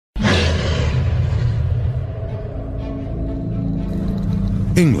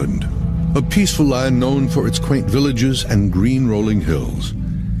England, a peaceful land known for its quaint villages and green rolling hills.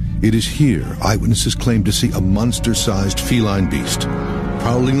 It is here eyewitnesses claim to see a monster-sized feline beast,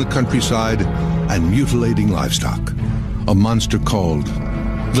 prowling the countryside and mutilating livestock. A monster called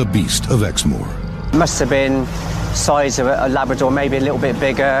the Beast of Exmoor. Must have been size of a Labrador, maybe a little bit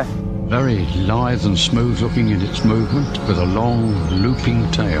bigger. Very lithe and smooth looking in its movement, with a long, looping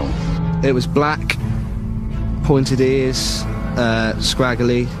tail. It was black, pointed ears,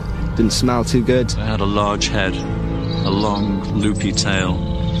 scraggly, didn't smell too good. It had a large head, a long, loopy tail,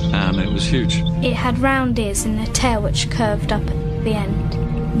 and it was huge. It had round ears and a tail which curved up at the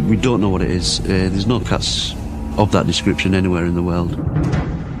end. We don't know what it is. There's no cats of that description anywhere in the world.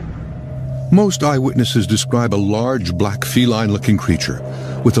 Most eyewitnesses describe a large black feline-looking creature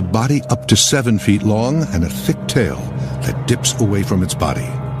with a body up to 7 feet long and a thick tail that dips away from its body.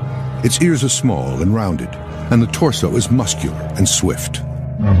 Its ears are small and rounded, and the torso is muscular and swift.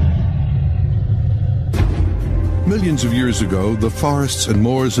 Millions of years ago, the forests and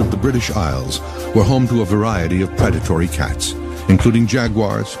moors of the British Isles were home to a variety of predatory cats, including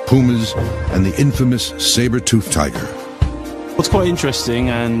jaguars, pumas, and the infamous saber-toothed tiger. What's quite interesting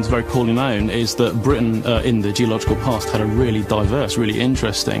and very poorly known is that Britain in the geological past had a really diverse, really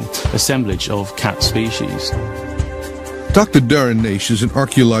interesting assemblage of cat species. Dr. Darren Naish is an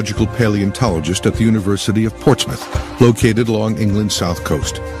archaeological paleontologist at the University of Portsmouth, located along England's south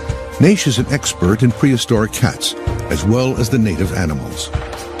coast. Naish is an expert in prehistoric cats, as well as the native animals.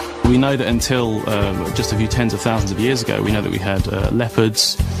 We know that until just a few tens of thousands of years ago, we know that we had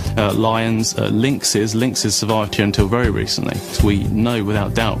leopards, lions, lynxes. Lynxes survived here until very recently. So we know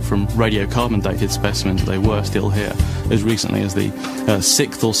without doubt from radiocarbon dated specimens that they were still here as recently as the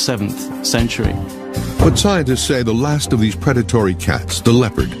 6th or 7th century. But scientists say the last of these predatory cats, the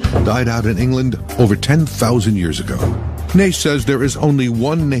leopard, died out in England over 10,000 years ago. Naish says there is only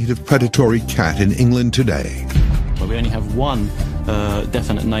one native predatory cat in England today. Well, we only have one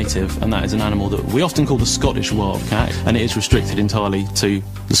definite native, and that is an animal that we often call the Scottish wildcat, and it is restricted entirely to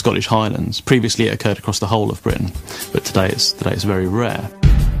the Scottish Highlands. Previously it occurred across the whole of Britain, but today it's very rare.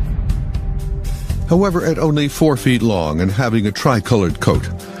 However, at only 4 feet long and having a tricolored coat,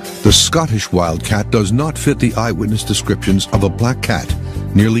 the Scottish wildcat does not fit the eyewitness descriptions of a black cat,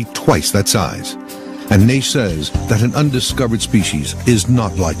 nearly twice that size. And Naish says that an undiscovered species is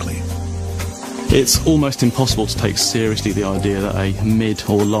not likely. It's almost impossible to take seriously the idea that a mid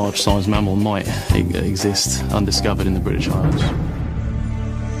or large-sized mammal might exist undiscovered in the British Isles.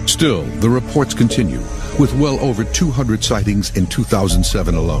 Still, the reports continue, with well over 200 sightings in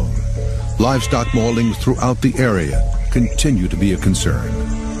 2007 alone. Livestock maulings throughout the area continue to be a concern.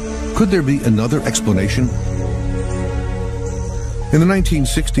 Could there be another explanation? In the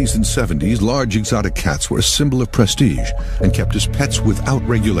 1960s and 70s, large exotic cats were a symbol of prestige and kept as pets without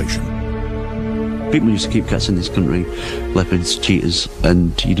regulation. People used to keep cats in this country, leopards, cheetahs,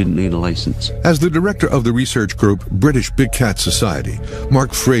 and you didn't need a license. As the director of the research group British Big Cat Society,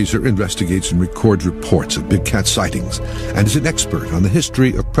 Mark Fraser investigates and records reports of big cat sightings and is an expert on the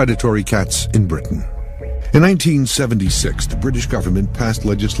history of predatory cats in Britain. In 1976, the British government passed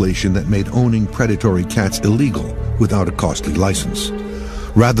legislation that made owning predatory cats illegal without a costly license.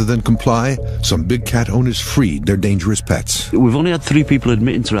 Rather than comply, some big cat owners freed their dangerous pets. We've only had 3 people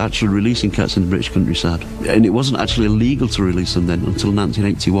admitting to actually releasing cats in the British countryside. And it wasn't actually illegal to release them then until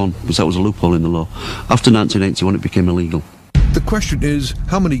 1981, because that was a loophole in the law. After 1981, it became illegal. The question is,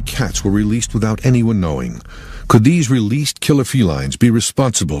 how many cats were released without anyone knowing? Could these released killer felines be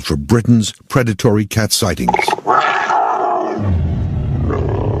responsible for Britain's predatory cat sightings?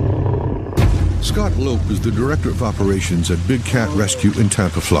 Scott Lope is the Director of Operations at Big Cat Rescue in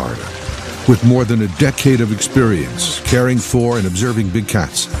Tampa, Florida. With more than a decade of experience caring for and observing big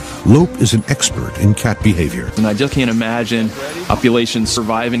cats, Lope is an expert in cat behavior. And I just can't imagine populations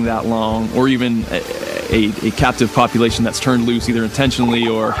surviving that long, or even a captive population that's turned loose either intentionally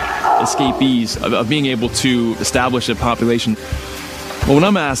or escapees, of being able to establish a population. Well, when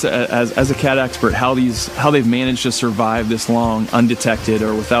I'm asked as a cat expert how they've managed to survive this long undetected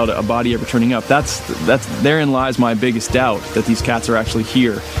or without a body ever turning up, that's therein lies my biggest doubt that these cats are actually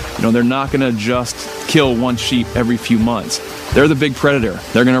here. You know, they're not going to just kill one sheep every few months. They're the big predator.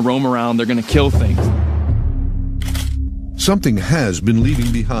 They're going to roam around. They're going to kill things. Something has been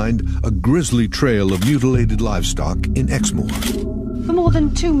leaving behind a grisly trail of mutilated livestock in Exmoor. For more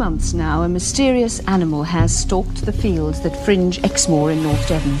than 2 months now, a mysterious animal has stalked the fields that fringe Exmoor in North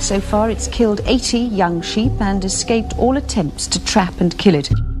Devon. So far, it's killed 80 young sheep and escaped all attempts to trap and kill it.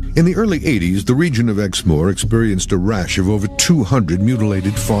 In the early 80s, the region of Exmoor experienced a rash of over 200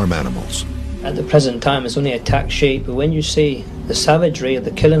 mutilated farm animals. At the present time, it's only attacked sheep, but when you see the savagery of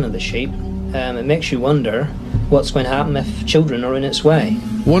the killing of the sheep, it makes you wonder what's going to happen if children are in its way.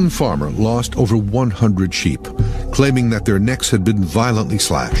 One farmer lost over 100 sheep, claiming that their necks had been violently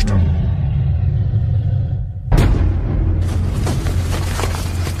slashed.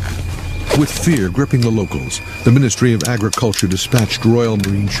 With fear gripping the locals, the Ministry of Agriculture dispatched Royal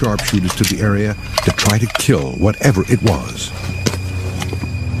Marine sharpshooters to the area to try to kill whatever it was.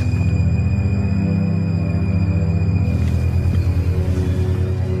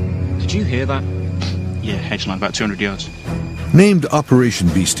 Did you hear that? Yeah, hedgeline, about 200 yards. Named Operation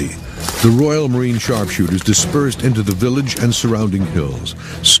Beastie, the Royal Marine sharpshooters dispersed into the village and surrounding hills,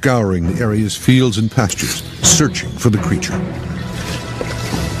 scouring the area's fields and pastures, searching for the creature.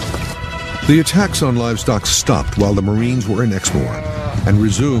 The attacks on livestock stopped while the Marines were in Exmoor and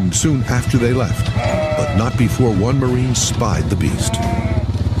resumed soon after they left, but not before one Marine spied the beast.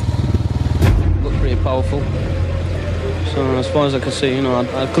 Looked pretty powerful. So as far as I could see, you know,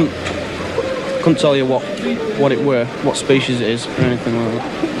 I couldn't tell you what it were, what species it is, or anything like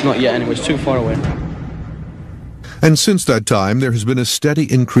that. Not yet anyway, it's too far away. And since that time, there has been a steady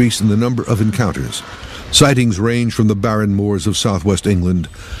increase in the number of encounters. Sightings range from the barren moors of southwest England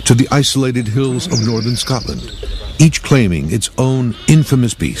to the isolated hills of northern Scotland, each claiming its own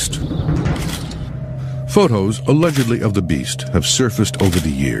infamous beast. Photos allegedly of the beast have surfaced over the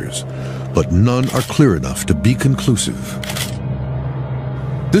years, but none are clear enough to be conclusive.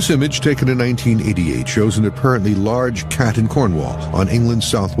 This image, taken in 1988, shows an apparently large cat in Cornwall on England's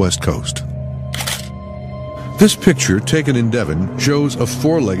southwest coast. This picture, taken in Devon, shows a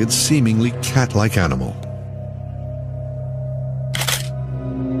four-legged, seemingly cat-like animal.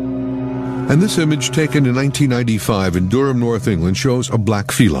 And this image, taken in 1995 in Durham, North England, shows a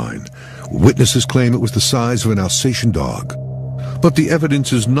black feline. Witnesses claim it was the size of an Alsatian dog. But the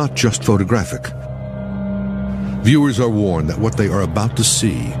evidence is not just photographic. Viewers are warned that what they are about to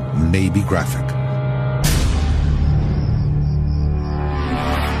see may be graphic.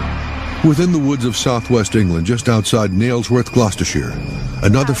 Within the woods of southwest England, just outside Nailsworth, Gloucestershire,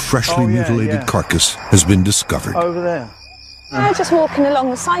 another freshly mutilated carcass has been discovered. Over there. We were just walking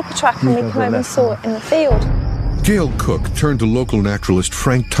along the cycle track and we came over and saw it in the field. Gail Cook turned to local naturalist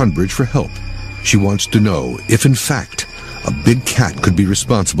Frank Tunbridge for help. She wants to know if, in fact, a big cat could be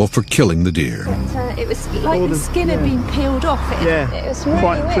responsible for killing the deer. It was like the skin had been peeled off. It was really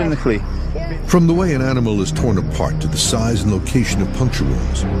quite weird. Clinically. From the way an animal is torn apart to the size and location of puncture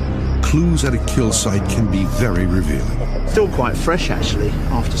wounds, clues at a kill site can be very revealing. Still quite fresh, actually,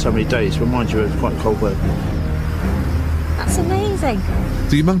 after so many days. Reminds you of quite cold weather. That's amazing.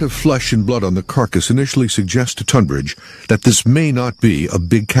 The amount of flesh and blood on the carcass initially suggests to Tunbridge that this may not be a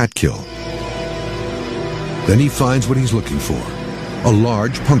big cat kill. Then he finds what he's looking for, a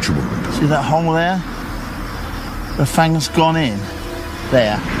large puncture wound. See that hole there? The fang's gone in.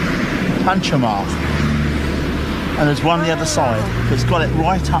 There. Puncture mark. And there's one the other side. It's got it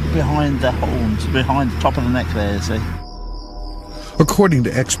right up behind the horns, behind the top of the neck there, you see. According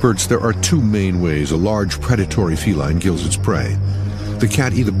to experts, there are two main ways a large predatory feline kills its prey. The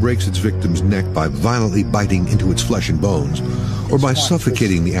cat either breaks its victim's neck by violently biting into its flesh and bones, or by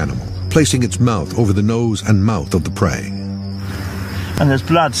suffocating the animal, placing its mouth over the nose and mouth of the prey. And there's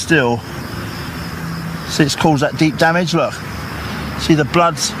blood still. See, it's caused that deep damage, look. See, the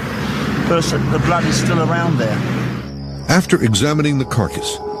blood is still around there. After examining the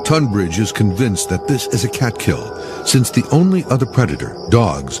carcass, Tunbridge is convinced that this is a cat kill, since the only other predator,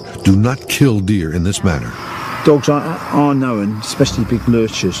 dogs, do not kill deer in this manner. Dogs are known, especially big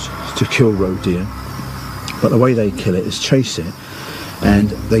lurchers, to kill roe deer. But the way they kill it is chase it, and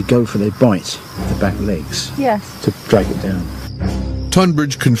they go for their bite, the back legs, to drag it down.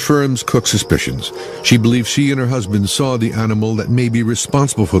 Tunbridge confirms Cook's suspicions. She believes she and her husband saw the animal that may be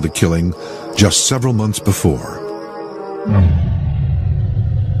responsible for the killing just several months before.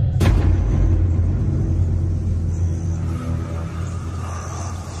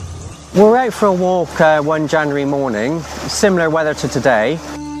 We were out for a walk one January morning, similar weather to today.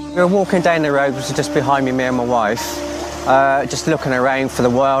 We were walking down the road, which was just behind me and my wife, just looking around for the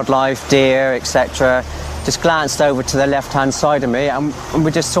wildlife, deer, etc. Just glanced over to the left-hand side of me and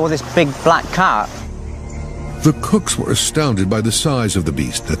we just saw this big black cat. The Cooks were astounded by the size of the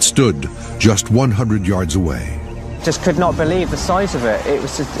beast that stood just 100 yards away. Just could not believe the size of it. It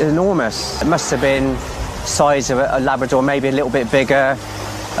was enormous. It must have been the size of a Labrador, maybe a little bit bigger.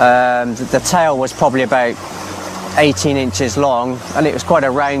 The tail was probably about 18 inches long and it was quite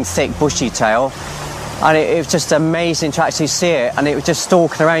a round, thick, bushy tail. And it was just amazing to actually see it, and it was just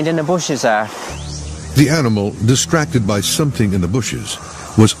stalking around in the bushes there. The animal, distracted by something in the bushes,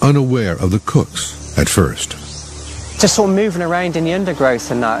 was unaware of the cooks at first. Just sort of moving around in the undergrowth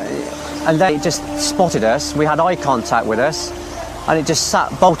and that, and then it just spotted us. We had eye contact with us, and it just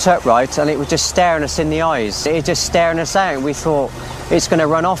sat bolt upright, and it was just staring us in the eyes. It was just staring us out. We thought it's going to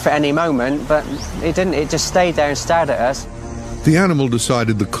run off at any moment, but it didn't. It just stayed there and stared at us. The animal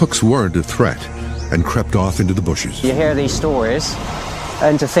decided the cooks weren't a threat and crept off into the bushes. You hear these stories,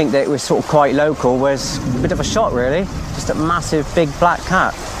 and to think that it was sort of quite local was a bit of a shock, really. Just a massive, big black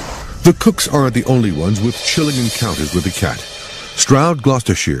cat. The cooks aren't the only ones with chilling encounters with the cat. Stroud,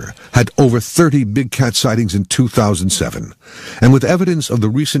 Gloucestershire, had over 30 big cat sightings in 2007. And with evidence of the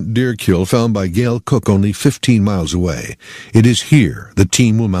recent deer kill found by Gail Cook only 15 miles away, it is here the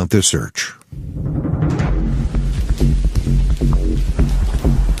team will mount their search.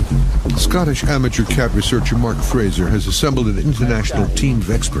 Scottish amateur cat researcher Mark Fraser has assembled an international team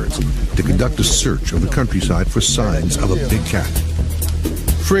of experts to conduct a search of the countryside for signs of a big cat.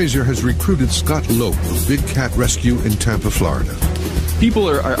 Fraser has recruited Scott Lope of Big Cat Rescue in Tampa, Florida. People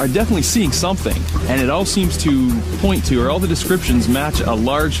are definitely seeing something, and it all seems to point to, or all the descriptions match a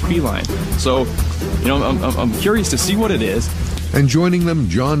large feline. So, you know, I'm curious to see what it is. And joining them,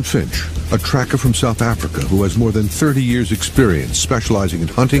 John Finch, a tracker from South Africa who has more than 30 years' experience specializing in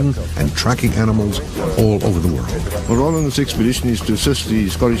hunting and tracking animals all over the world. My role on this expedition is to assist the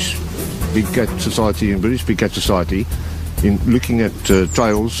Scottish Big Cat Society and British Big Cat Society in looking at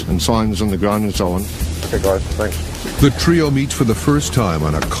trails and signs on the ground and so on. Okay, guys, thanks. The trio meets for the first time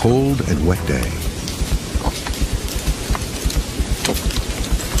on a cold and wet day.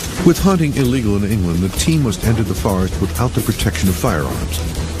 With hunting illegal in England, the team must enter the forest without the protection of firearms.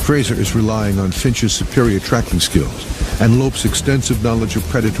 Fraser is relying on Finch's superior tracking skills and Lope's extensive knowledge of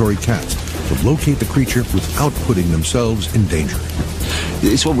predatory cats to locate the creature without putting themselves in danger.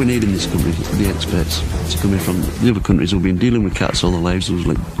 It's what we need in this country, the experts to come in from the other countries who've been dealing with cats all their lives, who's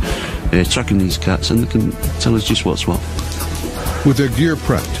like tracking these cats, and they can tell us just what's what. With their gear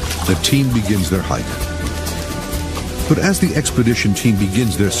prepped, the team begins their hike. But as the expedition team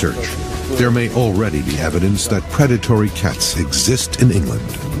begins their search, there may already be evidence that predatory cats exist in England.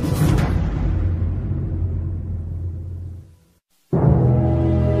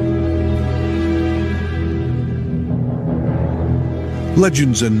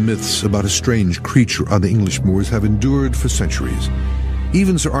 Legends and myths about a strange creature on the English moors have endured for centuries.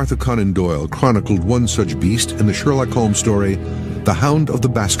 Even Sir Arthur Conan Doyle chronicled one such beast in the Sherlock Holmes story, The Hound of the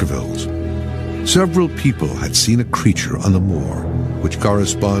Baskervilles. Several people had seen a creature on the moor, which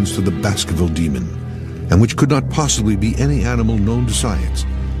corresponds to the Baskerville demon, and which could not possibly be any animal known to science.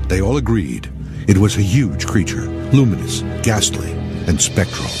 They all agreed it was a huge creature, luminous, ghastly, and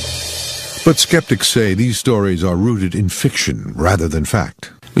spectral. But skeptics say these stories are rooted in fiction rather than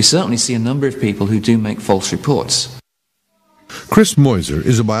fact. We certainly see a number of people who do make false reports. Chris Moiser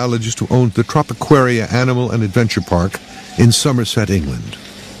is a biologist who owns the Tropiquaria Animal and Adventure Park in Somerset, England.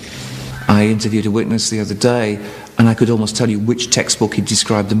 I interviewed a witness the other day, and I could almost tell you which textbook he'd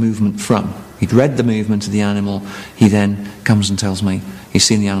described the movement from. He'd read the movement of the animal, he then comes and tells me he's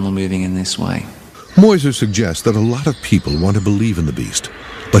seen the animal moving in this way. Moiser suggests that a lot of people want to believe in the beast,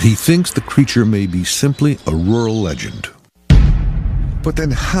 but he thinks the creature may be simply a rural legend. But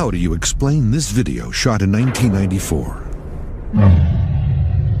then how do you explain this video shot in 1994?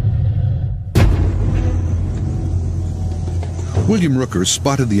 William Rooker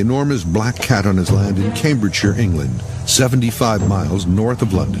spotted the enormous black cat on his land in Cambridgeshire, England, 75 miles north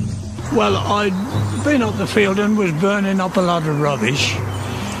of London. Well, I'd been up the field and was burning up a lot of rubbish,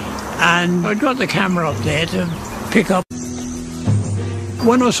 and I'd got the camera up there to pick up.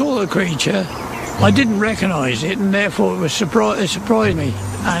 When I saw the creature, I didn't recognise it, and therefore it surprised me,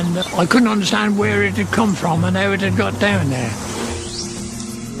 and I couldn't understand where it had come from and how it had got down there.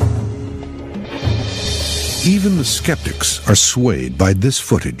 Even the skeptics are swayed by this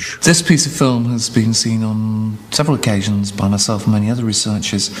footage. This piece of film has been seen on several occasions by myself and many other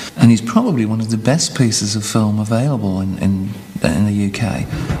researchers, and is probably one of the best pieces of film available in the UK.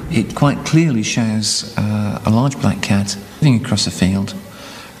 It quite clearly shows a large black cat moving across a field.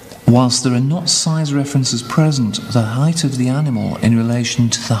 Whilst there are not size references present, the height of the animal in relation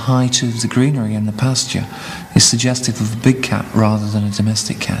to the height of the greenery and the pasture is suggestive of a big cat rather than a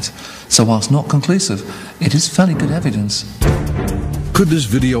domestic cat. So whilst not conclusive, it is fairly good evidence. Could this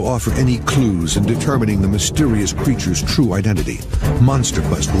video offer any clues in determining the mysterious creature's true identity? Monster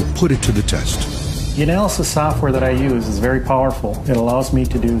Quest will put it to the test. The analysis software that I use is very powerful. It allows me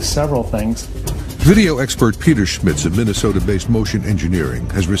to do several things. Video expert Peter Schmitz of Minnesota-based Motion Engineering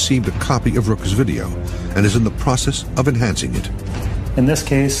has received a copy of Rooker's video and is in the process of enhancing it. In this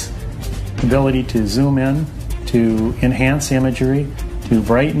case, the ability to zoom in, to enhance imagery, to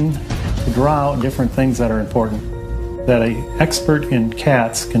brighten, to draw out different things that are important. That an expert in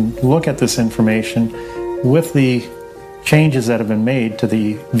cats can look at this information with the changes that have been made to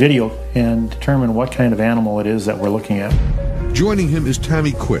the video and determine what kind of animal it is that we're looking at. Joining him is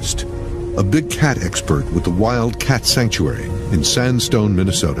Tammy Quist, a big cat expert with the Wild Cat Sanctuary in Sandstone,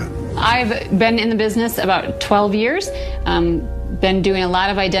 Minnesota. I've been in the business about 12 years. Been doing a lot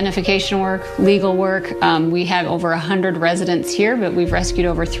of identification work, legal work. We have over 100 residents here, but we've rescued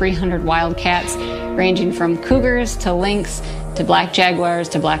over 300 wild cats, ranging from cougars to lynx to black jaguars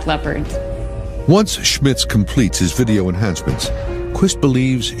to black leopards. Once Schmitz completes his video enhancements, Quist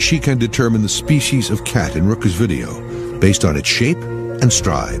believes she can determine the species of cat in Rooker's video based on its shape and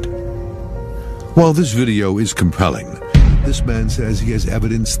stride. While this video is compelling, this man says he has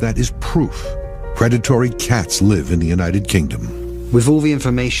evidence that is proof predatory cats live in the United Kingdom. With all the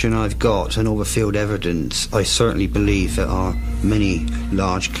information I've got and all the field evidence, I certainly believe there are many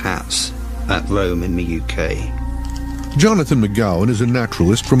large cats at roam in the UK. Jonathan McGowan is a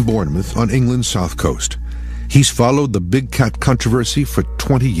naturalist from Bournemouth on England's south coast. He's followed the big cat controversy for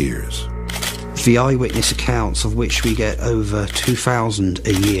 20 years. The eyewitness accounts, of which we get over 2,000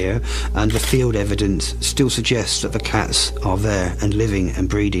 a year, and the field evidence still suggests that the cats are there and living and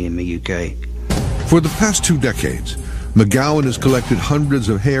breeding in the UK. For the past 2 decades, McGowan has collected hundreds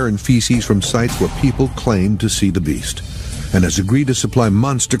of hair and feces from sites where people claim to see the beast, and has agreed to supply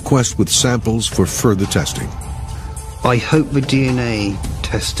Monster Quest with samples for further testing. I hope the DNA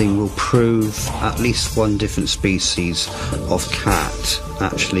testing will prove at least one different species of cat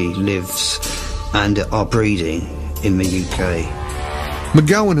actually lives and are breeding in the UK.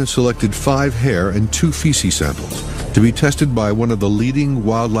 McGowan has selected 5 hair and 2 feces samples to be tested by one of the leading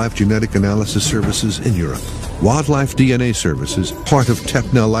wildlife genetic analysis services in Europe, Wildlife DNA Services, part of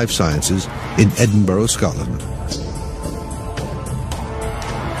Tepnell Life Sciences in Edinburgh, Scotland.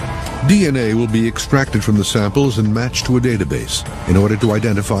 DNA will be extracted from the samples and matched to a database in order to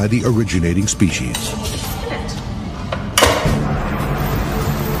identify the originating species.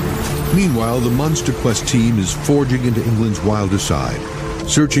 Meanwhile, the Monster Quest team is forging into England's wilder side,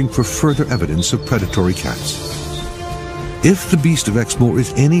 searching for further evidence of predatory cats. If the Beast of Exmoor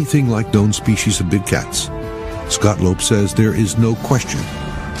is anything like known species of big cats, Scott Lope says there is no question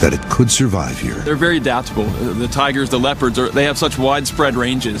that it could survive here. They're very adaptable. The tigers, the leopards, they have such widespread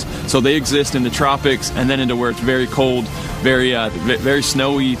ranges. So they exist in the tropics and then into where it's very cold, very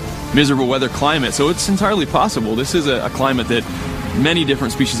snowy, miserable weather climate. So it's entirely possible. This is a climate that many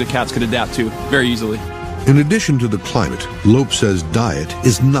different species of cats could adapt to very easily. In addition to the climate, Lope says diet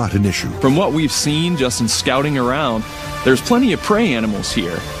is not an issue. From what we've seen just in scouting around, there's plenty of prey animals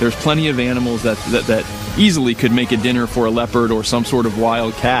here. There's plenty of animals that easily could make a dinner for a leopard or some sort of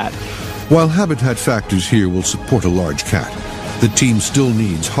wild cat. While habitat factors here will support a large cat, the team still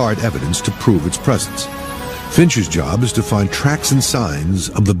needs hard evidence to prove its presence. Finch's job is to find tracks and signs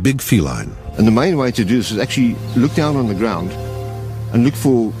of the big feline. And the main way to do this is actually look down on the ground and look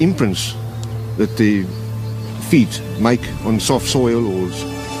for imprints that the feet make on soft soil or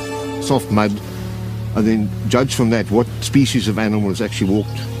soft mud, and then judge from that what species of animal has actually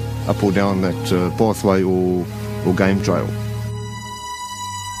walked up or down that pathway or game trail.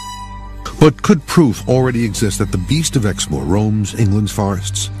 But could proof already exist that the Beast of Exmoor roams England's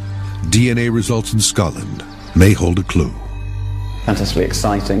forests? DNA results in Scotland may hold a clue. Fantastically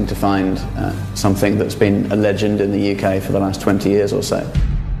exciting to find something that's been a legend in the UK for the last 20 years or so.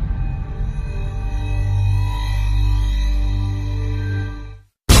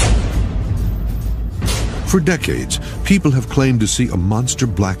 For decades, people have claimed to see a monster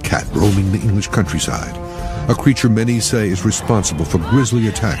black cat roaming the English countryside, a creature many say is responsible for grisly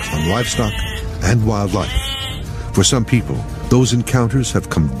attacks on livestock and wildlife. For some people, those encounters have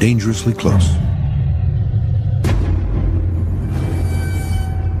come dangerously close.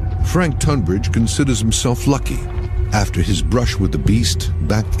 Frank Tunbridge considers himself lucky after his brush with the beast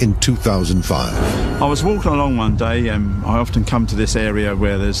back in 2005. I was walking along one day, I often come to this area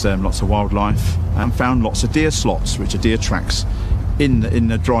where there's lots of wildlife, and found lots of deer slots, which are deer tracks, in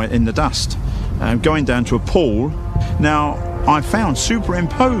the dust. Going down to a pool. Now, I found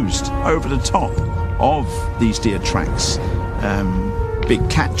superimposed over the top of these deer tracks, big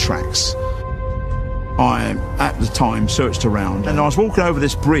cat tracks. I, at the time, searched around, and I was walking over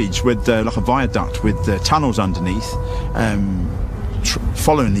this bridge with like a viaduct with tunnels underneath,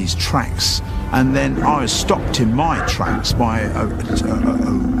 following these tracks, and then I was stopped in my tracks by a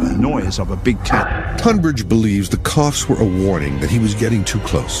noise of a big cat. Tunbridge believes the coughs were a warning that he was getting too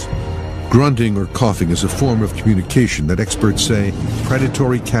close. Grunting or coughing is a form of communication that experts say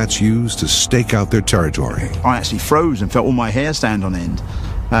predatory cats use to stake out their territory. I actually froze and felt all my hair stand on end.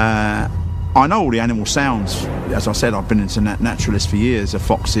 I know all the animal sounds. As I said, I've been into naturalists for years, the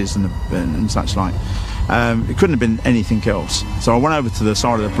foxes and such like. It couldn't have been anything else. So I went over to the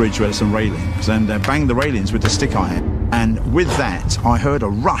side of the bridge where there's some railings and banged the railings with the stick I had. And with that, I heard a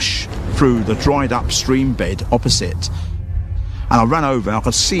rush through the dried up stream bed opposite. And I ran over and I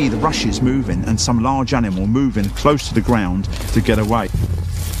could see the rushes moving and some large animal moving close to the ground to get away.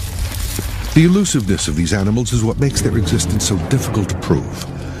 The elusiveness of these animals is what makes their existence so difficult to prove.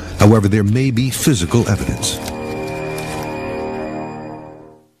 However, there may be physical evidence.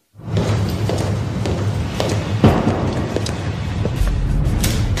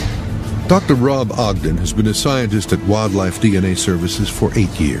 Dr. Rob Ogden has been a scientist at Wildlife DNA Services for 8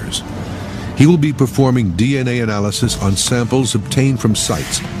 years. He will be performing DNA analysis on samples obtained from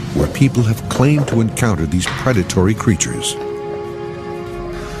sites where people have claimed to encounter these predatory creatures.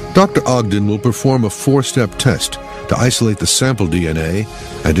 Dr. Ogden will perform a 4-step test to isolate the sample DNA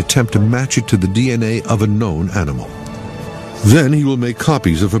and attempt to match it to the DNA of a known animal. Then he will make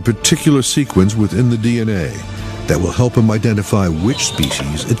copies of a particular sequence within the DNA that will help him identify which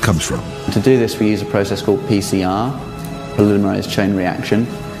species it comes from. To do this, we use a process called PCR, polymerase chain reaction,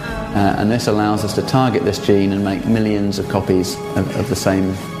 and this allows us to target this gene and make millions of copies of the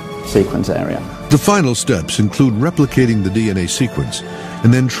same sequence area. The final steps include replicating the DNA sequence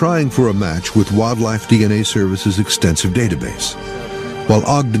and then trying for a match with Wildlife DNA Services' extensive database. While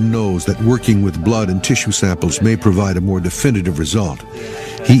Ogden knows that working with blood and tissue samples may provide a more definitive result,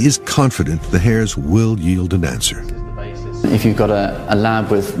 he is confident the hares will yield an answer. If you've got a lab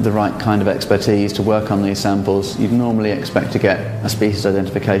with the right kind of expertise to work on these samples, you'd normally expect to get a species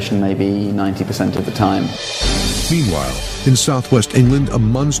identification maybe 90% of the time. Meanwhile, in southwest England, a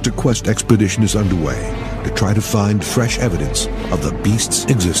monster quest expedition is underway to try to find fresh evidence of the beast's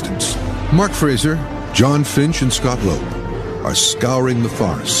existence. Mark Fraser, John Finch and Scott Loeb are scouring the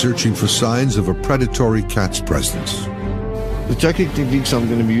forest searching for signs of a predatory cat's presence. The tracking techniques I'm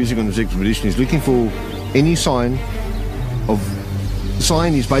going to be using on this expedition is looking for any sign of... The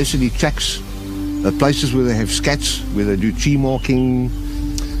sign is basically tracks, places where they have scats, where they do tree marking,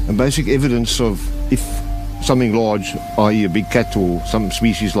 and basic evidence of if something large, i.e. a big cat or some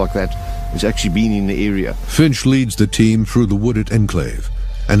species like that, has actually been in the area. Finch leads the team through the wooded enclave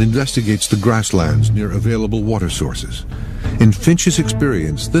and investigates the grasslands near available water sources. In Finch's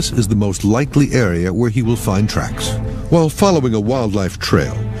experience, this is the most likely area where he will find tracks. While following a wildlife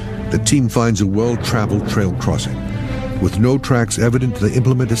trail, the team finds a well-traveled trail crossing. With no tracks evident, they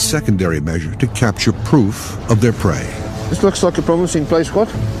implement a secondary measure to capture proof of their prey. This looks like a promising place,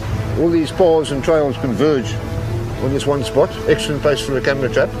 Scott. All these paths and trails converge on this one spot. Excellent place for a camera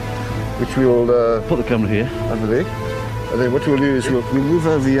trap, which we will put the camera here, over there. And then what we'll do is we'll move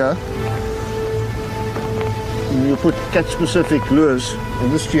over here. And we'll put cat-specific lures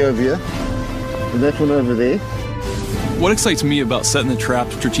on this tree over here, and that one over there. What excites me about setting the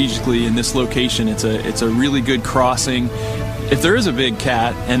trap strategically in this location, it's a really good crossing. If there is a big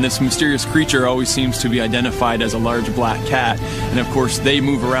cat, and this mysterious creature always seems to be identified as a large black cat, and of course they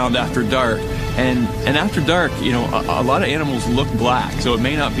move around after dark, and after dark, you know, a lot of animals look black, so it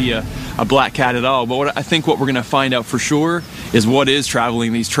may not be a black cat at all, but I think what we're going to find out for sure is what is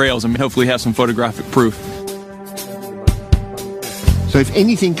traveling these trails, and hopefully have some photographic proof. So if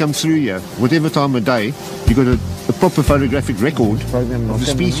anything comes through here, whatever time of day, you've got a proper photographic record of the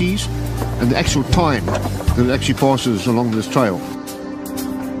species and the actual time that it actually passes along this trail.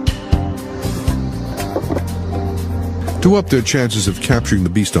 To up their chances of capturing the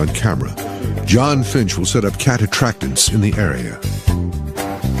beast on camera, John Finch will set up cat attractants in the area.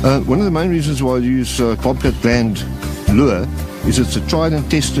 One of the main reasons why I use bobcat gland lure is it's a tried and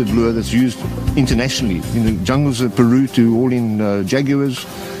tested lure that's used internationally in the jungles of Peru to all in jaguars,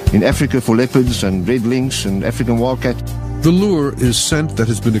 in Africa for leopards and red lynx and African wildcat. The lure is scent that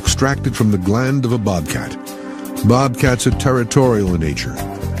has been extracted from the gland of a bobcat. Bobcats are territorial in nature,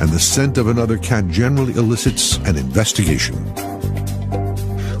 and the scent of another cat generally elicits an investigation.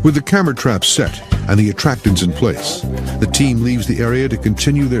 With the camera trap set and the attractants in place, the team leaves the area to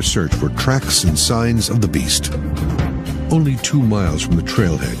continue their search for tracks and signs of the beast. Only 2 miles from the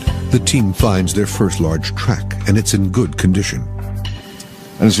trailhead, the team finds their first large track, and it's in good condition.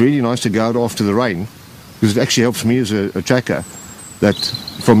 And it's really nice to go out after the rain, because it actually helps me as a tracker that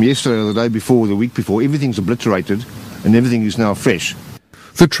from yesterday or the day before, the week before, everything's obliterated and everything is now fresh.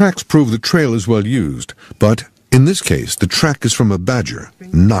 The tracks prove the trail is well used, but in this case, the track is from a badger,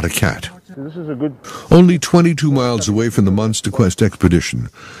 not a cat. Only 22 miles away from the Munster Quest expedition,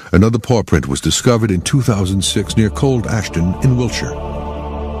 another paw print was discovered in 2006 near Cold Ashton in Wiltshire.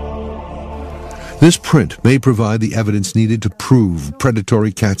 This print may provide the evidence needed to prove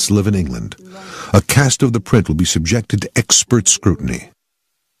predatory cats live in England. A cast of the print will be subjected to expert scrutiny.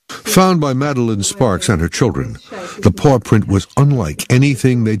 Found by Madeline Sparks and her children, the paw print was unlike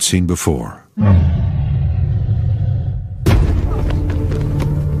anything they'd seen before.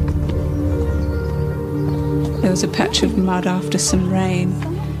 There was a patch of mud after some rain,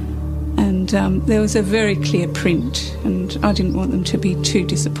 and there was a very clear print, and I didn't want them to be too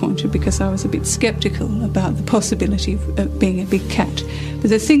disappointed because I was a bit sceptical about the possibility of it being a big cat.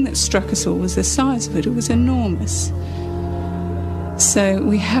 But the thing that struck us all was the size of it. It was enormous. So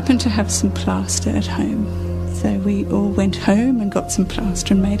we happened to have some plaster at home. So we all went home and got some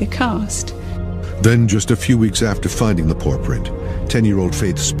plaster and made a cast. Then, just a few weeks after finding the paw print, 10-year-old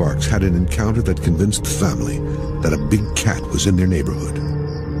Faith Sparks had an encounter that convinced the family that a big cat was in their neighborhood.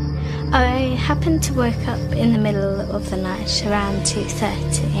 I happened to wake up in the middle of the night around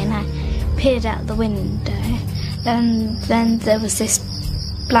 2:30, and I peered out the window, and then there was this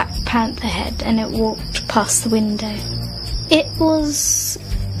black panther head, and it walked past the window. It was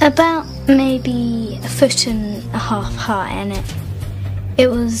about maybe 1.5 feet high, and it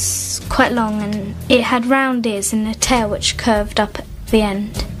was quite long, and it had round ears and a tail which curved up at the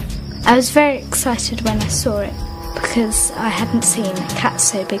end. I was very excited when I saw it because I hadn't seen a cat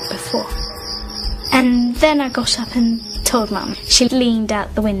so big before. And then I got up and told Mum. She leaned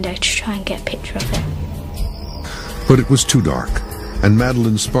out the window to try and get a picture of it. But it was too dark, and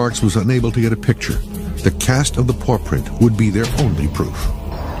Madeline Sparks was unable to get a picture. The cast of the paw print would be their only proof.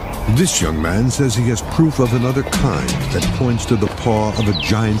 This young man says he has proof of another kind that points to the paw of a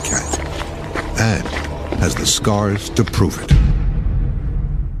giant cat, and has the scars to prove it.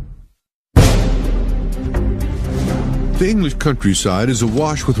 The English countryside is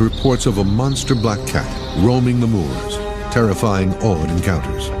awash with reports of a monster black cat roaming the moors, terrifying awed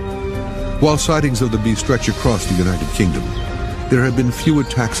encounters. While sightings of the beast stretch across the United Kingdom, there have been few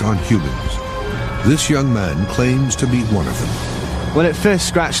attacks on humans. This young man claims to be one of them. When it first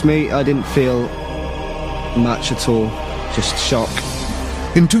scratched me, I didn't feel much at all, just shock.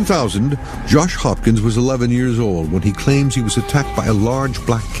 In 2000, Josh Hopkins was 11 years old when he claims he was attacked by a large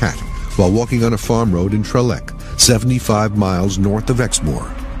black cat while walking on a farm road in Trelech, 75 miles north of Exmoor.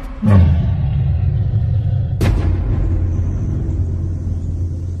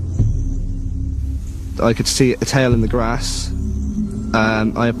 I could see a tail in the grass.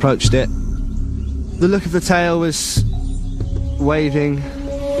 I approached it. The look of the tail was waving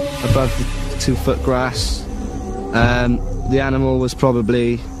above the 2-foot grass. The animal was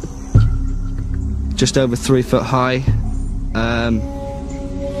probably just over 3 foot high,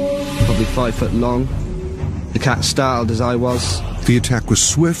 probably 5 foot long. The cat startled as I was. The attack was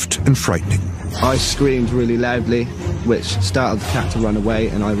swift and frightening. I screamed really loudly, which startled the cat to run away,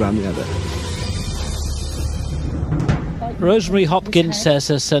 and I ran the other. Rosemary Hopkins says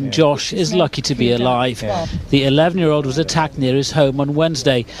her son Josh is lucky to be alive. The 11-year-old was attacked near his home on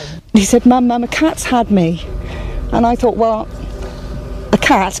Wednesday. He said, Mum, a cat's had me. And I thought, well, a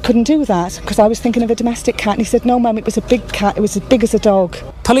cat couldn't do that, because I was thinking of a domestic cat. And he said, no, Mum, it was a big cat, it was as big as a dog.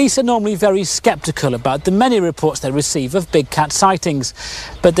 Police are normally very sceptical about the many reports they receive of big cat sightings,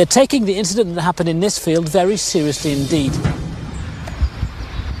 but they're taking the incident that happened in this field very seriously indeed.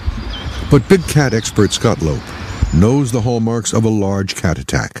 But big cat expert Scott Lope knows the hallmarks of a large cat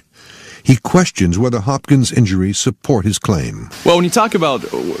attack. He questions whether Hopkins' injuries support his claim. Well, when you talk about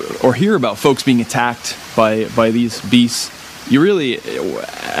or hear about folks being attacked by these beasts, you really,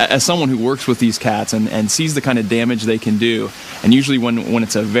 as someone who works with these cats and sees the kind of damage they can do, and usually when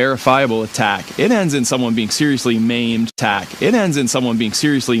it's a verifiable attack, it ends in someone being seriously maimed. It ends in someone being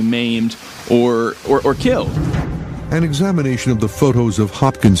seriously maimed or killed. An examination of the photos of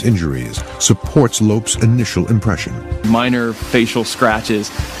Hopkins' injuries supports Lope's initial impression. Minor facial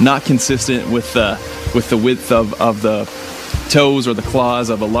scratches, not consistent with the width of the toes or the claws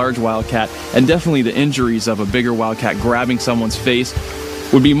of a large wildcat, and definitely the injuries of a bigger wildcat grabbing someone's face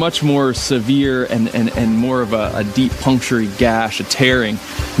would be much more severe and more of a deep puncture gash, a tearing,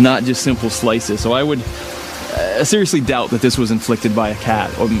 not just simple slices. So I would seriously doubt that this was inflicted by a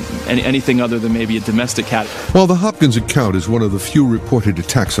cat or anything other than maybe a domestic cat. While the Hopkins account is one of the few reported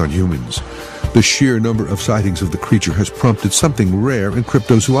attacks on humans, the sheer number of sightings of the creature has prompted something rare in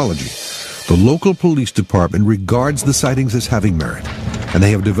cryptozoology. The local police department regards the sightings as having merit, and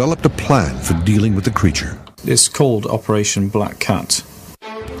they have developed a plan for dealing with the creature. It's called Operation Black Cat.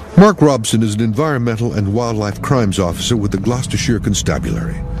 Mark Robson is an environmental and wildlife crimes officer with the Gloucestershire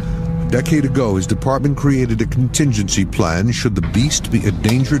Constabulary. decade ago, his department created a contingency plan should the beast be a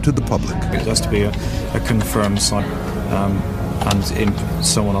danger to the public. It has to be a confirmed site, and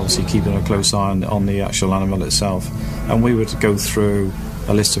someone obviously keeping a close eye on the actual animal itself. And we would go through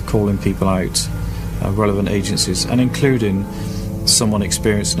a list of calling people out, relevant agencies, and including someone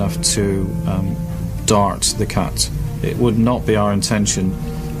experienced enough to dart the cat. It would not be our intention,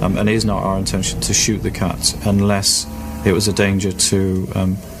 and is not our intention, to shoot the cat unless it was a danger to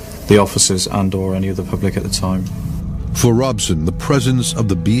the officers and or any of the public at the time. For Robson, the presence of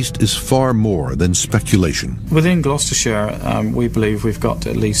the beast is far more than speculation. Within Gloucestershire, we believe we've got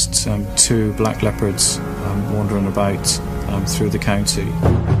at least 2 black leopards wandering about through the county.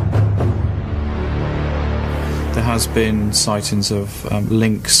 There has been sightings of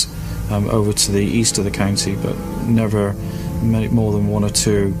lynx over to the east of the county, but never more than 1 or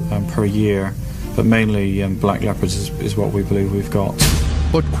 2 per year. But mainly black leopards is what we believe we've got.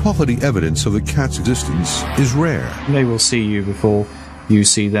 But quality evidence of the cat's existence is rare. They will see you before you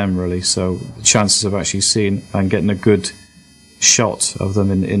see them, really, so the chances of actually seeing and getting a good shot of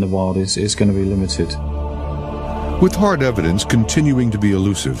them in the wild is going to be limited. With hard evidence continuing to be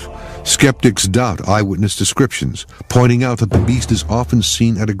elusive, skeptics doubt eyewitness descriptions, pointing out that the beast is often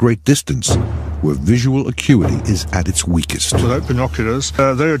seen at a great distance, where visual acuity is at its weakest. Without binoculars,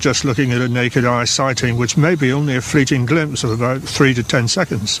 they're just looking at a naked eye sighting, which may be only a fleeting glimpse of about 3 to 10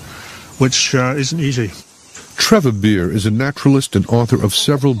 seconds, which isn't easy. Trevor Beer is a naturalist and author of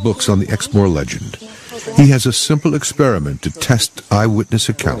several books on the Exmoor legend. He has a simple experiment to test eyewitness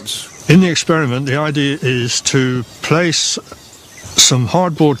accounts. In the experiment, the idea is to place some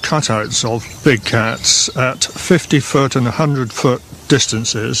hardboard cutouts of big cats at 50-foot and 100-foot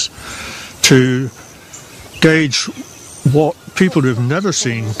distances to gauge what people who've never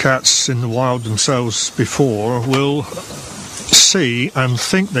seen cats in the wild themselves before will see and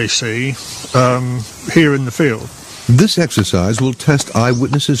think they see here in the field. This exercise will test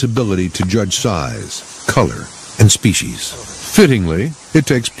eyewitnesses' ability to judge size, color, and species. Fittingly, it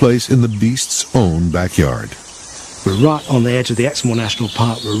takes place in the beast's own backyard. We're right on the edge of the Exmoor National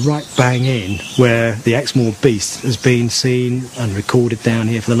Park. We're right bang in where the Exmoor beast has been seen and recorded down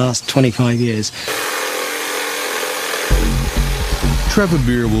here for the last 25 years. Trevor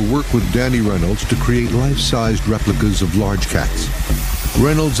Beer will work with Danny Reynolds to create life-sized replicas of large cats.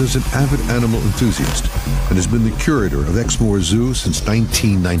 Reynolds is an avid animal enthusiast and has been the curator of Exmoor Zoo since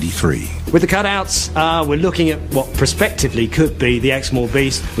 1993. With the cutouts, we're looking at what prospectively could be the Exmoor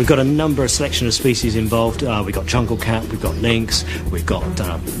beast. We've got a number of selection of species involved. We've got jungle cat, we've got lynx, we've got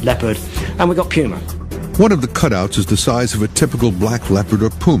leopard, and we've got puma. One of the cutouts is the size of a typical black leopard or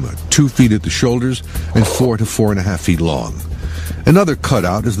puma, 2 feet at the shoulders and 4 to 4.5 feet long. Another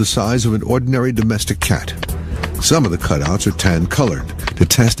cutout is the size of an ordinary domestic cat. Some of the cutouts are tan-colored to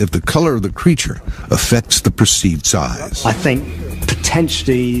test if the color of the creature affects the perceived size. I think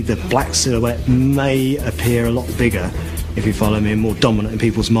potentially the black silhouette may appear a lot bigger, if you follow me, and more dominant in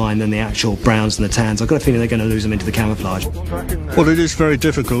people's mind than the actual browns and the tans. I've got a feeling they're going to lose them into the camouflage. Well, it is very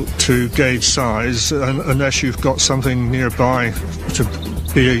difficult to gauge size unless you've got something nearby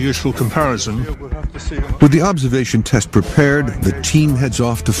to be a useful comparison. With the observation test prepared, the team heads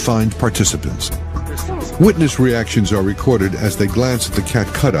off to find participants. Witness reactions are recorded as they glance at the cat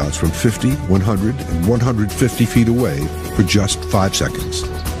cutouts from 50, 100, and 150 feet away for just 5 seconds.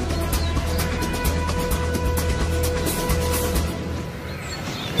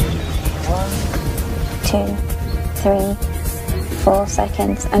 Two, 3, 4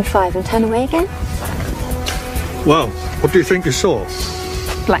 seconds, and 5, and turn away again. Well, what do you think you saw?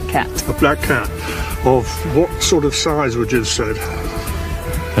 Black cat. A black cat. Of what sort of size would you have said?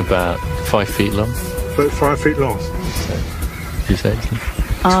 About 5 feet long. About 5 feet long. You say?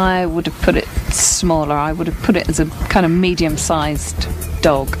 I would have put it smaller. I would have put it as a kind of medium-sized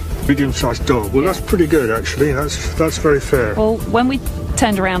dog. Medium-sized dog. Well, that's pretty good, actually. That's very fair. Well, when we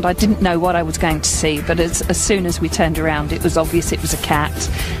turned around, I didn't know what I was going to see, but as soon as we turned around, it was obvious it was a cat.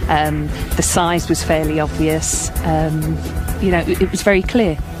 The size was fairly obvious. It was very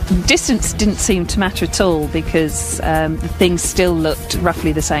clear. Distance didn't seem to matter at all because the things still looked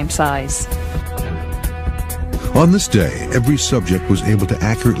roughly the same size. On this day, every subject was able to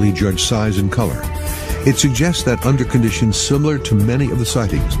accurately judge size and color. It suggests that under conditions similar to many of the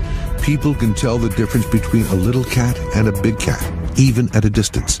sightings, people can tell the difference between a little cat and a big cat, even at a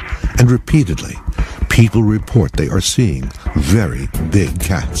distance. And repeatedly, people report they are seeing very big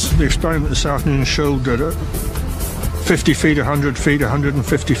cats. The experiment this afternoon showed that at 50 feet, 100 feet,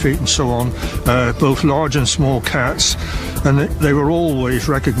 150 feet and so on, both large and small cats, and they were always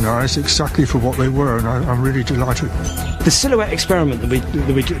recognised exactly for what they were, and I'm really delighted. The silhouette experiment that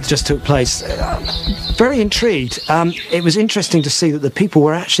we just took place, very intrigued. It was interesting to see that the people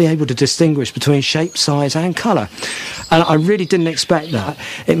were actually able to distinguish between shape, size and colour, and I really didn't expect that.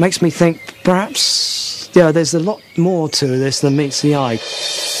 It makes me think perhaps there's a lot more to this than meets the eye.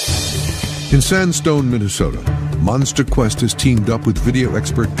 In Sandstone, Minnesota, Monster Quest has teamed up with video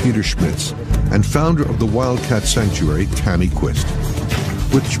expert Peter Schmitz and founder of the Wildcat Sanctuary, Tammy Quist.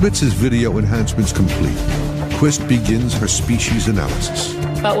 With Schmitz's video enhancements complete, Quist begins her species analysis.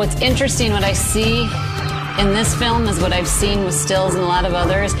 But what's interesting, what I see in this film is what I've seen with stills and a lot of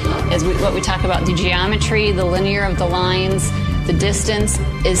others, is what we talk about, the geometry, the linear of the lines, the distance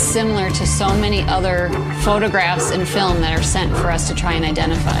is similar to so many other photographs and film that are sent for us to try and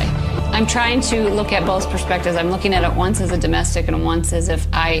identify. I'm trying to look at both perspectives. I'm looking at it once as a domestic and once as if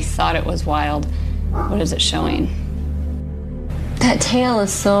I thought it was wild. What is it showing? That tail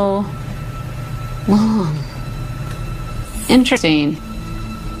is so long. Interesting.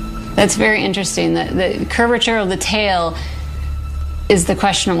 That's very interesting. The curvature of the tail is the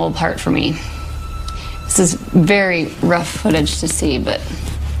questionable part for me. This is very rough footage to see, but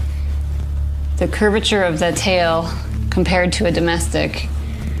the curvature of the tail compared to a domestic,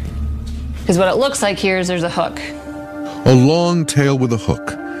 because what it looks like here is there's a hook. A long tail with a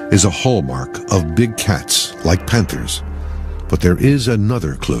hook is a hallmark of big cats, like panthers. But there is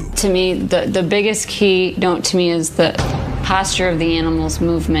another clue. To me, the biggest key note to me is the posture of the animal's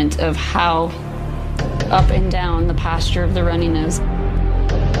movement, of how up and down the posture of the running is.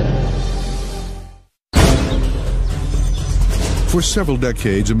 For several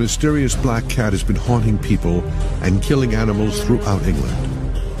decades, a mysterious black cat has been haunting people and killing animals throughout England.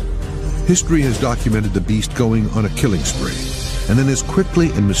 History has documented the beast going on a killing spree, and then as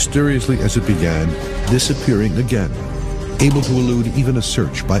quickly and mysteriously as it began, disappearing again, able to elude even a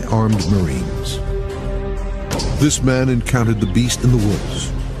search by armed Marines. This man encountered the beast in the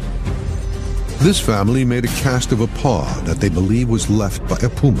woods. This family made a cast of a paw that they believe was left by a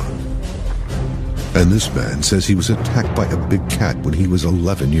puma. And this man says he was attacked by a big cat when he was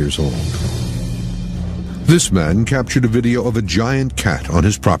 11 years old. This man captured a video of a giant cat on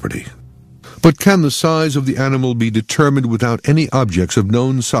his property. But can the size of the animal be determined without any objects of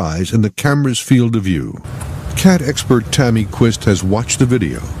known size in the camera's field of view? Cat expert Tammy Quist has watched the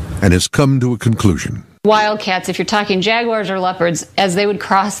video and has come to a conclusion. Wildcats, if you're talking jaguars or leopards, as they would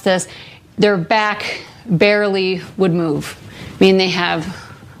cross this, their back barely would move. I mean, they have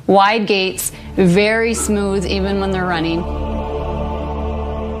wide gaits, very smooth even when they're running.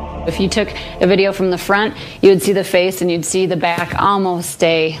 If you took a video from the front, you would see the face and you'd see the back almost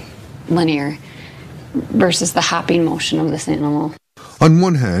stay linear versus the hopping motion of this animal. On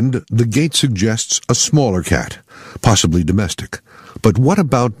one hand, the gait suggests a smaller cat, possibly domestic. But what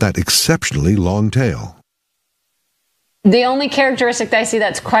about that exceptionally long tail? The only characteristic that I see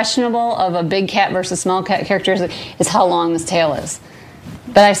that's questionable of a big cat versus small cat characteristic is how long this tail is.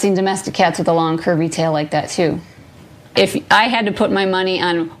 But I've seen domestic cats with a long curvy tail like that too. If I had to put my money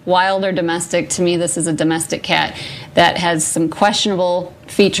on wild or domestic, to me this is a domestic cat that has some questionable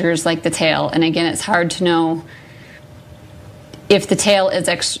features like the tail. And again, it's hard to know if the tail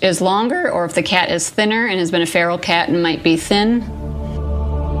is longer or if the cat is thinner and has been a feral cat and might be thin.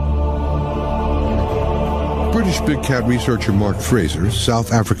 British big cat researcher Mark Fraser,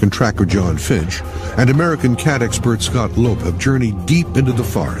 South African tracker John Finch, and American cat expert Scott Lope have journeyed deep into the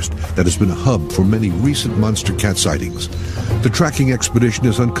forest that has been a hub for many recent monster cat sightings. The tracking expedition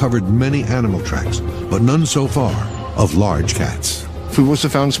has uncovered many animal tracks, but none so far of large cats. We've also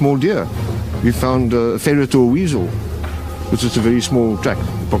found small deer. We found a ferret or weasel, which is a very small track,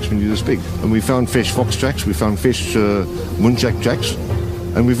 approximately this big. And we found fresh fox tracks, we found fresh muntjac tracks,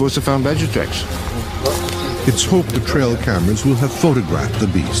 and we've also found badger tracks. It's hoped the trail cameras will have photographed the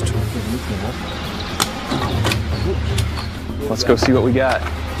beast. Let's go see what we got.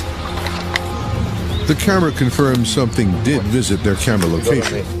 The camera confirms something did visit their camera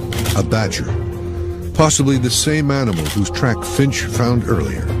location, a badger. Possibly the same animal whose track Finch found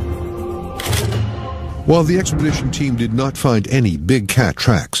earlier. While the expedition team did not find any big cat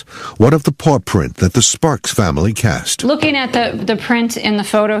tracks, what of the paw print that the Sparks family cast? Looking at the print in the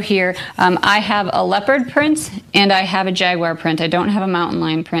photo here, I have a leopard print and I have a jaguar print. I don't have a mountain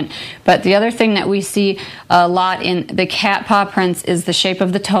lion print. But the other thing that we see a lot in the cat paw prints is the shape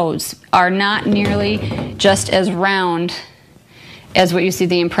of the toes are not nearly just as round as what you see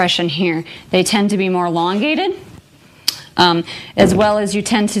the impression here. They tend to be more elongated, as well as you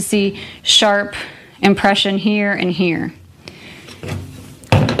tend to see sharp impression here and here.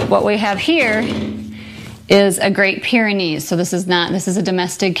 What we have here is a Great Pyrenees. So this is a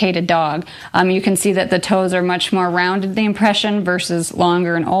domesticated dog. You can see that the toes are much more rounded, the impression, versus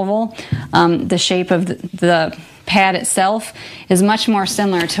longer and oval. The shape of the pad itself is much more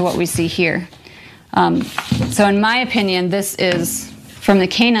similar to what we see here. So in my opinion, this is from the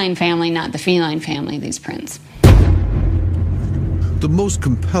canine family, not the feline family, these prints. The most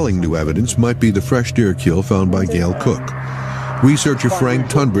compelling new evidence might be the fresh deer kill found by Gail Cook. Researcher Frank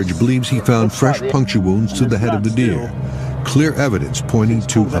Tunbridge believes he found fresh puncture wounds to the head of the deer, clear evidence pointing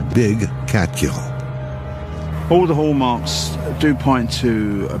to a big cat kill. All the hallmarks do point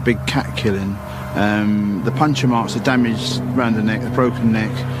to a big cat killing. The puncture marks are damaged around the neck, the broken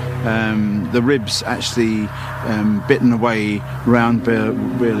neck, the ribs actually bitten away round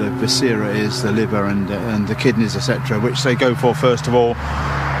where the viscera is, the liver and the kidneys, etc., which they go for first of all.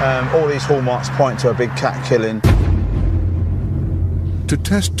 All these hallmarks point to a big cat killing. To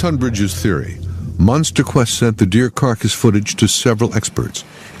test Tunbridge's theory, Monster Quest sent the deer carcass footage to several experts,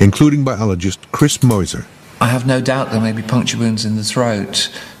 including biologist Chris Moiser. I have no doubt there may be puncture wounds in the throat.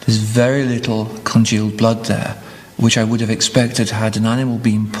 There's very little congealed blood there, which I would have expected had an animal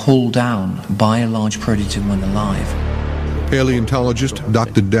been pulled down by a large predator when alive. Paleontologist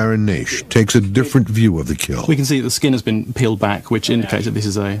Dr. Darren Naish takes a different view of the kill. We can see that the skin has been peeled back, which indicates that this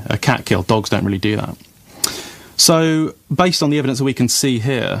is a cat kill. Dogs don't really do that. So, based on the evidence that we can see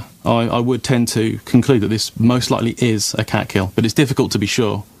here, I would tend to conclude that this most likely is a cat kill, but it's difficult to be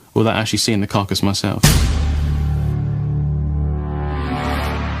sure without actually seeing the carcass myself.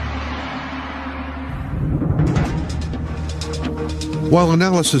 While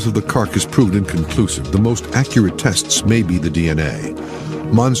analysis of the carcass proved inconclusive, the most accurate tests may be the DNA.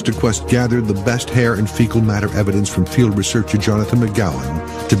 Monster Quest gathered the best hair and fecal matter evidence from field researcher Jonathan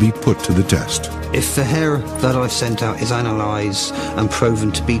McGowan to be put to the test. If the hair that I've sent out is analysed and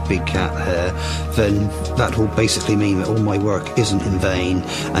proven to be big cat hair, then that will basically mean that all my work isn't in vain,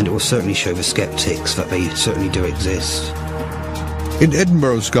 and it will certainly show the sceptics that they certainly do exist. In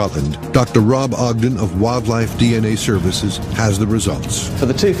Edinburgh, Scotland, Dr. Rob Ogden of Wildlife DNA Services has the results. For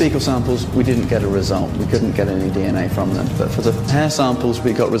the 2 fecal samples, we didn't get a result. We couldn't get any DNA from them. But for the hair samples,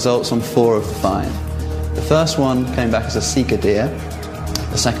 we got results on 4 of the 5. The first one came back as a sika deer.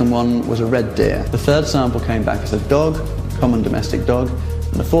 The second one was a red deer. The third sample came back as a dog, common domestic dog.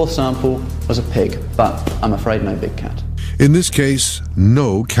 And the fourth sample was a pig, but I'm afraid no big cat. In this case,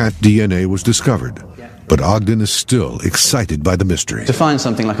 no cat DNA was discovered. But Ogden is still excited by the mystery. To find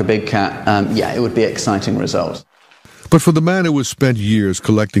something like a big cat, yeah, it would be an exciting result. But for the man who has spent years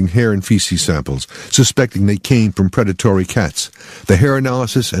collecting hair and feces samples, suspecting they came from predatory cats, the hair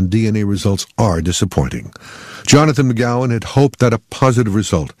analysis and DNA results are disappointing. Jonathan McGowan had hoped that a positive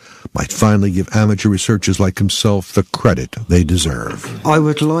result might finally give amateur researchers like himself the credit they deserve. I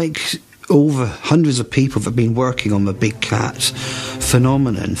would like all the hundreds of people that have been working on the big cat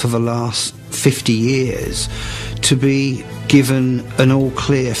phenomenon for the last 50 years to be given an all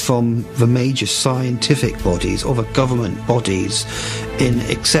clear from the major scientific bodies or the government bodies in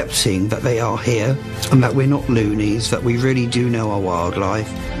accepting that they are here and that we're not loonies, that we really do know our wildlife.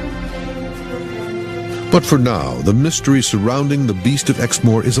 But for now, the mystery surrounding the Beast of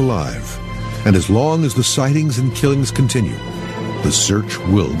Exmoor is alive, and as long as the sightings and killings continue, the search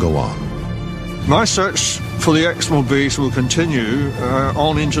will go on. My search for the Exmoor beast will continue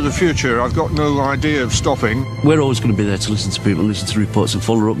on into the future. I've got no idea of stopping. We're always going to be there to listen to people, listen to reports and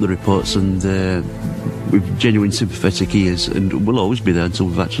follow up the reports, and with genuine sympathetic ears, and we'll always be there until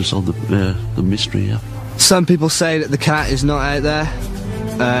we've actually solved the mystery, yeah. Some people say that the cat is not out there.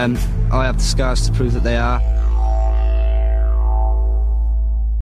 I have the scars to prove that they are.